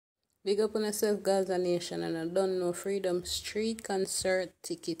Big up on yourself, Gazanation, and I don't know Freedom Street concert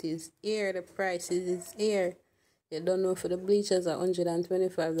ticket is here. The prices is here. You don't know for the bleachers are $125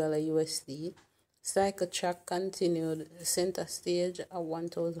 USD. Psychotrack continued center stage at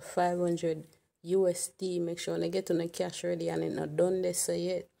 1,500 USD. Make sure you get on the cash ready and it's not done this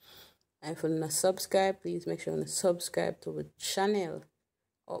yet. And if you're not subscribed, please make sure you subscribe to the channel.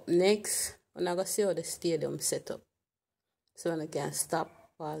 Up next, we're going to see how the stadium set up. So you can stop,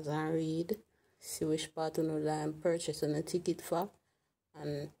 pause and read. See which part you like purchase on a ticket for.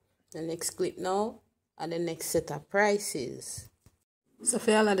 And the next clip now and the next set of prices. So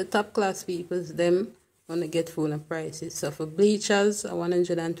for all of the top class peoples, them want to get full of prices. So for bleachers,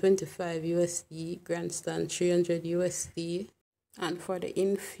 125 USD, grandstand 300 USD, and for the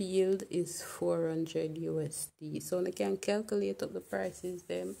infield is 400 USD. So you can calculate up the prices,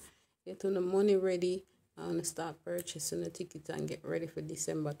 them get on the money ready and start purchasing the ticket and get ready for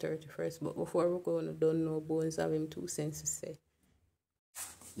December 31st. But before we go on, don't know Bones have him 2 cents to say.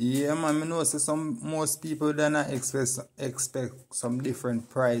 Yeah, man, I know most people don't expect some different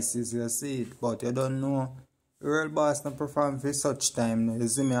prices, you see it, but you don't know. Real boss not perform for such time, you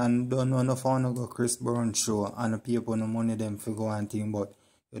see me, and don't know enough how to go Chris Brown show and the people no money them for go and thing, but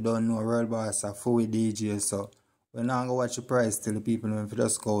you don't know real boss are full DJ, so we're not gonna watch the price till the people if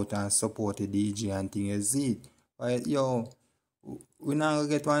just go out and support the DJ and thing, you see it. Right, yo, we're not gonna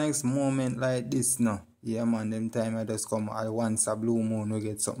get one next moment like this now. Yeah, man, them time I just come once a blue moon we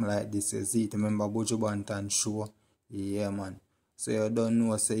get something like this, you see it. Remember Buju Banton show? Yeah, man. So you don't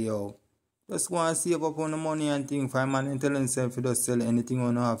know, say yo, just go and save up on the money and thing. For man and tell himself to just sell anything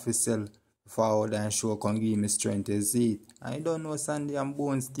on have to sell forward and show can give me strength, you see it. I don't know Sandy and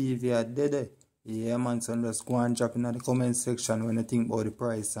Bones TV are dead. Yeah, man, so just go and drop in the comment section when you think about the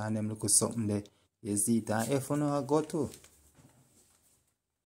price and them look at something there. You see it, and if you know I go to.